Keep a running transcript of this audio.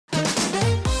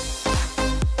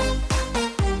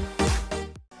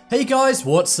Hey guys,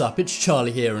 what's up? It's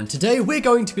Charlie here, and today we're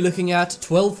going to be looking at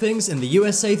 12 things in the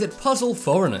USA that puzzle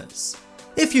foreigners.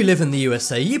 If you live in the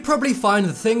USA, you probably find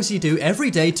the things you do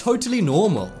every day totally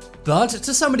normal. But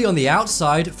to somebody on the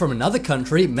outside from another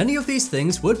country, many of these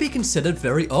things would be considered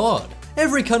very odd.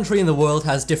 Every country in the world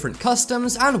has different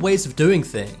customs and ways of doing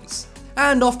things.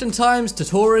 And oftentimes, to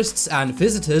tourists and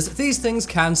visitors, these things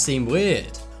can seem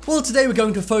weird. Well, today we're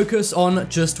going to focus on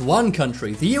just one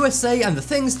country, the USA, and the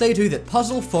things they do that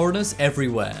puzzle foreigners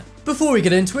everywhere. Before we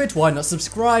get into it, why not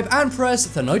subscribe and press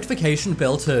the notification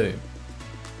bell too.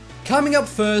 Coming up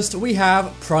first, we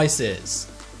have prices.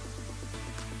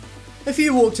 If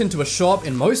you walked into a shop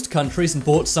in most countries and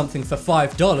bought something for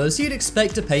 $5, you'd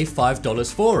expect to pay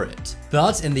 $5 for it.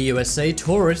 But in the USA,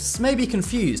 tourists may be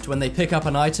confused when they pick up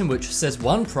an item which says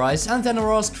one price and then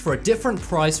are asked for a different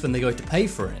price when they go to pay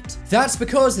for it. That's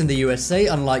because in the USA,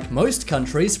 unlike most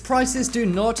countries, prices do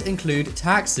not include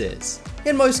taxes.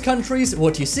 In most countries,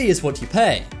 what you see is what you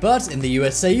pay, but in the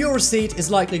USA, your receipt is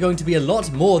likely going to be a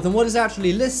lot more than what is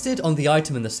actually listed on the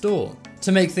item in the store.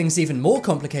 To make things even more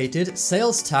complicated,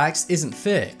 sales tax isn't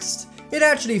fixed. It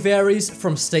actually varies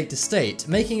from state to state,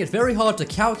 making it very hard to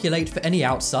calculate for any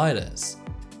outsiders.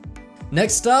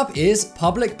 Next up is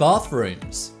public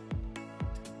bathrooms.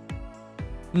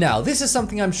 Now, this is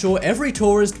something I'm sure every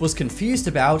tourist was confused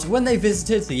about when they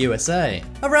visited the USA.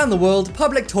 Around the world,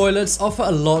 public toilets offer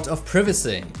a lot of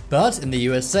privacy, but in the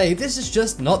USA, this is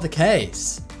just not the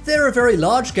case. There are very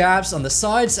large gaps on the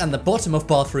sides and the bottom of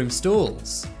bathroom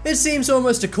stalls. It seems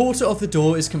almost a quarter of the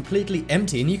door is completely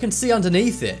empty and you can see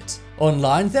underneath it.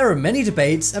 Online, there are many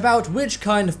debates about which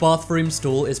kind of bathroom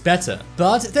stall is better,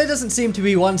 but there doesn't seem to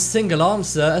be one single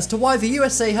answer as to why the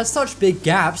USA has such big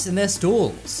gaps in their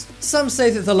stalls. Some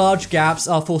say that the large gaps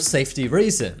are for safety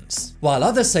reasons, while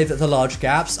others say that the large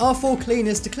gaps are for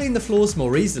cleaners to clean the floors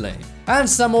more easily. And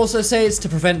some also say it's to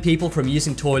prevent people from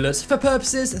using toilets for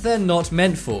purposes they're not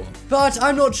meant for. But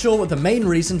I'm not sure what the main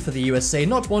reason for the USA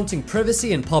not wanting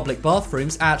privacy in public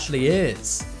bathrooms actually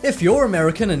is. If you're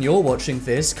American and you're watching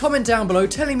this, comment down below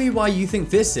telling me why you think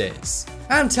this is.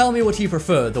 And tell me what you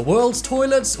prefer, the world's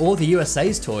toilets or the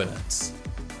USA's toilets.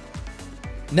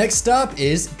 Next up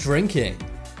is drinking.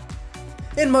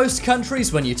 In most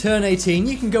countries, when you turn 18,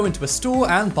 you can go into a store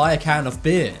and buy a can of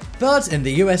beer. But in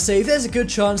the USA, there's a good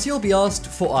chance you'll be asked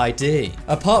for ID.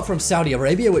 Apart from Saudi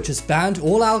Arabia, which has banned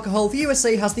all alcohol, the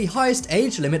USA has the highest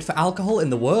age limit for alcohol in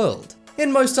the world.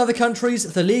 In most other countries,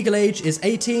 the legal age is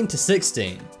 18 to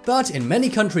 16. But in many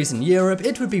countries in Europe,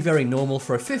 it would be very normal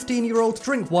for a 15-year-old to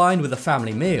drink wine with a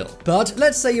family meal. But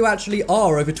let's say you actually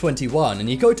are over 21 and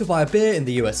you go to buy a beer in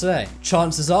the USA.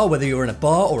 Chances are, whether you're in a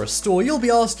bar or a store, you'll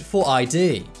be asked for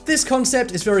ID. This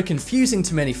concept is very confusing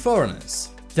to many foreigners.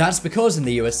 That's because in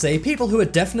the USA, people who are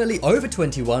definitely over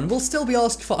 21 will still be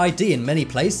asked for ID in many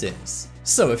places.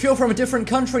 So if you're from a different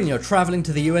country and you're traveling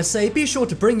to the USA, be sure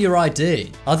to bring your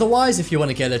ID. Otherwise, if you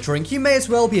want to get a drink, you may as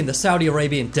well be in the Saudi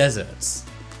Arabian deserts.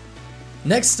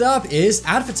 Next up is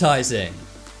advertising.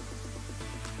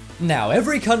 Now,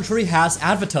 every country has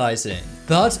advertising,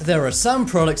 but there are some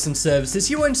products and services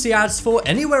you won't see ads for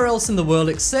anywhere else in the world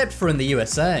except for in the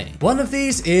USA. One of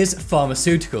these is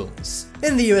pharmaceuticals.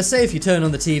 In the USA, if you turn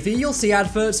on the TV, you'll see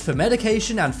adverts for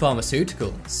medication and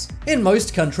pharmaceuticals. In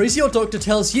most countries, your doctor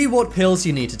tells you what pills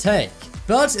you need to take.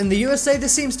 But in the USA,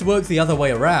 this seems to work the other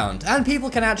way around, and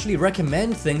people can actually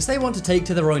recommend things they want to take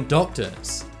to their own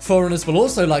doctors. Foreigners will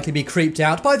also likely be creeped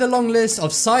out by the long list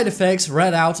of side effects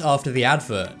read out after the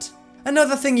advert.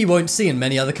 Another thing you won't see in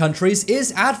many other countries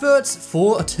is adverts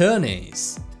for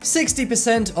attorneys.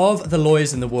 60% of the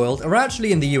lawyers in the world are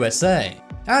actually in the USA,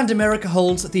 and America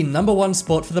holds the #1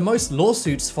 spot for the most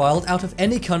lawsuits filed out of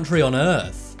any country on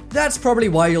Earth. That's probably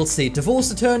why you'll see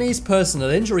divorce attorneys, personal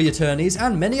injury attorneys,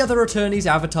 and many other attorneys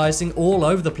advertising all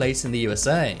over the place in the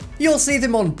USA. You'll see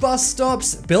them on bus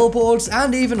stops, billboards,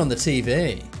 and even on the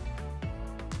TV.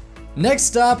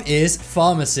 Next up is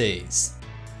pharmacies.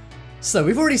 So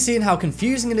we've already seen how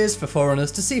confusing it is for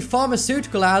foreigners to see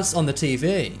pharmaceutical ads on the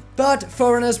TV. But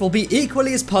foreigners will be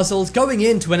equally as puzzled going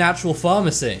into an actual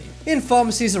pharmacy. In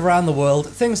pharmacies around the world,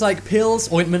 things like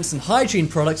pills, ointments, and hygiene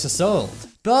products are sold.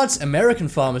 But American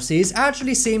pharmacies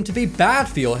actually seem to be bad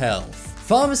for your health.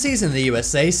 Pharmacies in the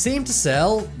USA seem to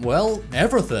sell, well,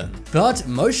 everything. But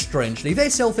most strangely, they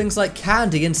sell things like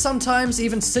candy and sometimes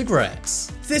even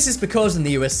cigarettes. This is because in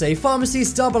the USA,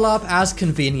 pharmacies double up as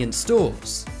convenience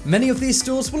stores. Many of these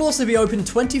stores will also be open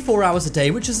 24 hours a day,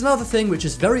 which is another thing which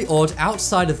is very odd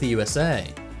outside of the USA.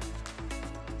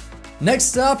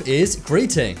 Next up is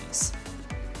greetings.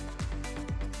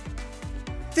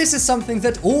 This is something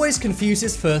that always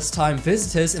confuses first-time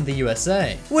visitors in the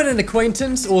USA. When an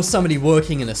acquaintance or somebody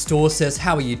working in a store says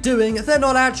 "how are you doing," they're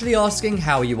not actually asking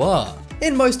how you are.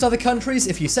 In most other countries,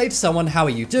 if you say to someone "how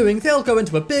are you doing," they'll go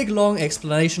into a big long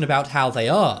explanation about how they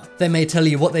are. They may tell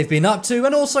you what they've been up to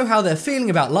and also how they're feeling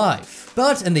about life.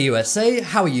 But in the USA,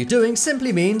 "how are you doing"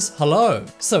 simply means hello.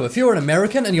 So if you're an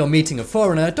American and you're meeting a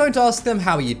foreigner, don't ask them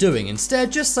 "how are you doing,"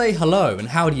 instead just say hello and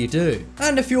how do you do.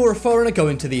 And if you're a foreigner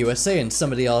going to the USA and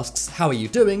somebody asks "how are you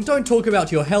doing," don't talk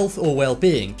about your health or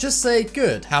well-being, just say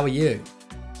 "good, how are you?"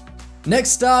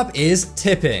 Next up is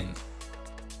tipping.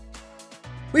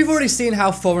 We've already seen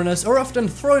how foreigners are often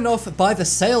thrown off by the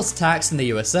sales tax in the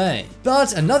USA.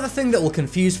 But another thing that will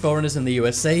confuse foreigners in the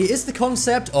USA is the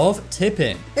concept of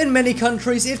tipping. In many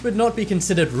countries, it would not be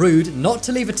considered rude not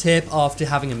to leave a tip after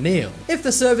having a meal. If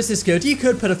the service is good, you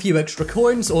could put a few extra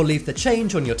coins or leave the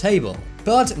change on your table.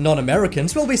 But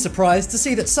non-Americans will be surprised to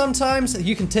see that sometimes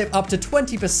you can tip up to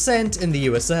 20% in the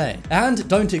USA. And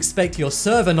don't expect your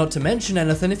server not to mention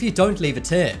anything if you don't leave a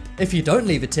tip. If you don't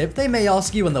leave a tip, they may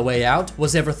ask you on the way out,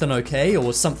 was everything okay or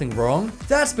was something wrong?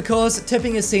 That's because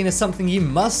tipping is seen as something you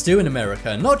must do in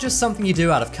America, not just something you do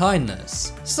out of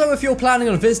kindness. So if you're planning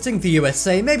on visiting the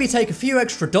USA, maybe take a few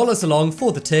extra dollars along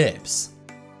for the tips.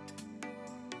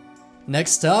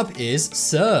 Next up is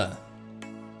sir.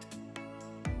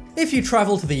 If you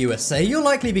travel to the USA, you'll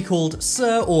likely be called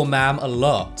sir or ma'am a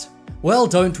lot. Well,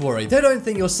 don't worry, they don't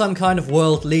think you're some kind of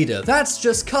world leader, that's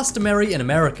just customary in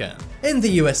America. In the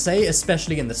USA,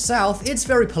 especially in the South, it's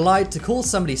very polite to call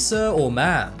somebody sir or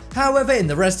ma'am. However, in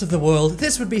the rest of the world,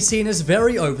 this would be seen as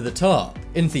very over the top.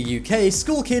 In the UK,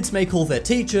 school kids may call their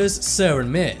teachers sir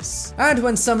and miss. And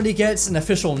when somebody gets an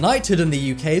official knighthood in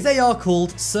the UK, they are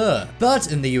called sir.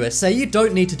 But in the USA, you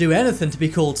don't need to do anything to be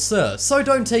called sir, so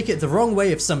don't take it the wrong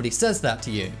way if somebody says that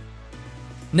to you.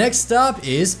 Next up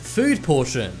is food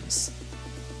portions.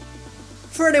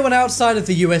 For anyone outside of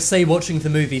the USA watching the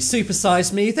movie Super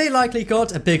Size Me, they likely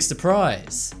got a big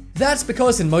surprise. That's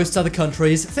because in most other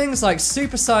countries, things like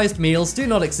supersized meals do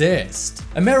not exist.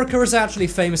 America is actually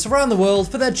famous around the world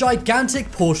for their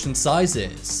gigantic portion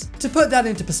sizes. To put that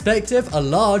into perspective, a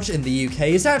large in the UK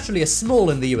is actually a small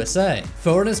in the USA.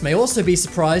 Foreigners may also be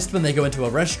surprised when they go into a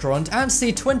restaurant and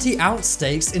see 20-ounce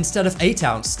steaks instead of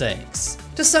 8-ounce steaks.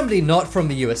 To somebody not from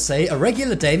the USA, a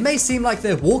regular day may seem like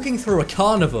they're walking through a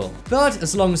carnival. But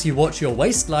as long as you watch your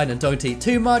waistline and don't eat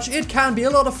too much, it can be a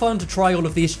lot of fun to try all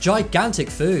of these gigantic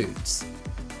foods.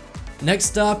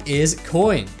 Next up is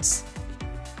coins.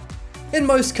 In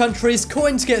most countries,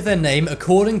 coins get their name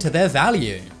according to their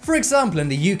value. For example, in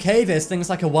the UK, there's things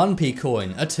like a 1p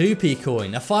coin, a 2p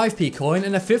coin, a 5p coin,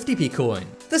 and a 50p coin.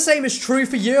 The same is true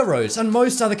for euros and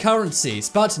most other currencies,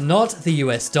 but not the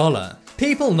US dollar.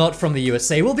 People not from the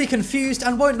USA will be confused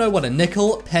and won't know what a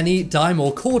nickel, penny, dime,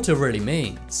 or quarter really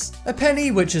means. A penny,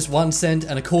 which is 1 cent,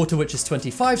 and a quarter, which is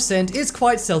 25 cents, is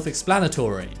quite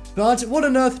self-explanatory. But what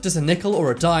on earth does a nickel or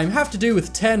a dime have to do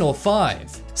with 10 or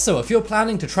 5? So if you're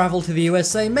planning to travel to the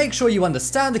USA, make sure you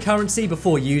understand the currency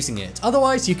before using it,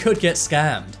 otherwise you could get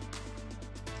scammed.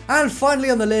 And finally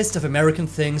on the list of American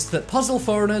things that puzzle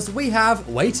foreigners, we have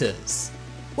waiters.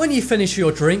 When you finish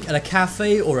your drink at a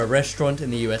cafe or a restaurant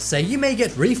in the USA, you may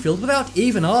get refilled without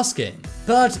even asking.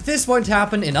 But this won't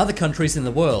happen in other countries in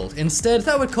the world. Instead,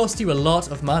 that would cost you a lot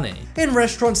of money. In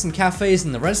restaurants and cafes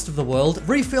in the rest of the world,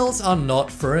 refills are not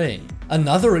free.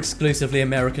 Another exclusively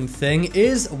American thing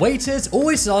is waiters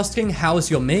always asking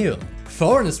how's your meal.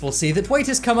 Foreigners will see that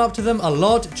waiters come up to them a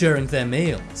lot during their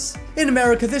meals. In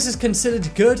America, this is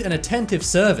considered good and attentive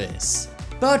service.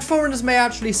 But foreigners may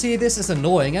actually see this as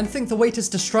annoying and think the waiter's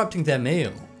disrupting their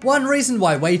meal. One reason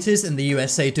why waiters in the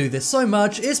USA do this so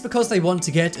much is because they want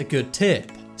to get a good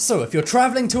tip. So if you're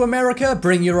traveling to America,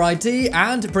 bring your ID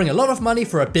and bring a lot of money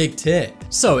for a big tip.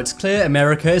 So it's clear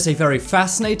America is a very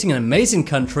fascinating and amazing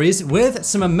country with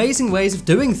some amazing ways of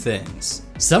doing things.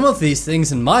 Some of these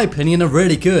things, in my opinion, are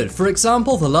really good. For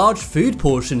example, the large food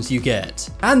portions you get.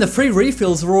 And the free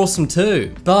refills are awesome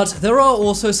too. But there are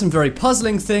also some very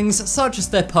puzzling things, such as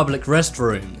their public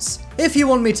restrooms. If you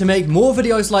want me to make more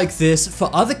videos like this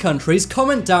for other countries,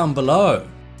 comment down below.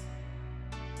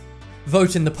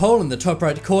 Vote in the poll in the top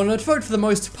right corner to vote for the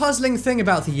most puzzling thing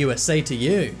about the USA to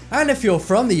you. And if you're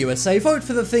from the USA, vote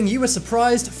for the thing you were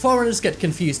surprised foreigners get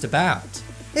confused about.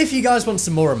 If you guys want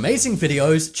some more amazing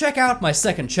videos, check out my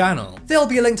second channel. There'll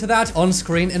be a link to that on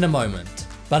screen in a moment.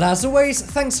 But as always,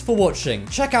 thanks for watching.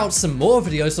 Check out some more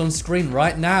videos on screen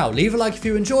right now. Leave a like if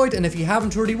you enjoyed, and if you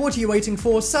haven't already, what are you waiting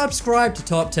for? Subscribe to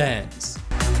Top 10s.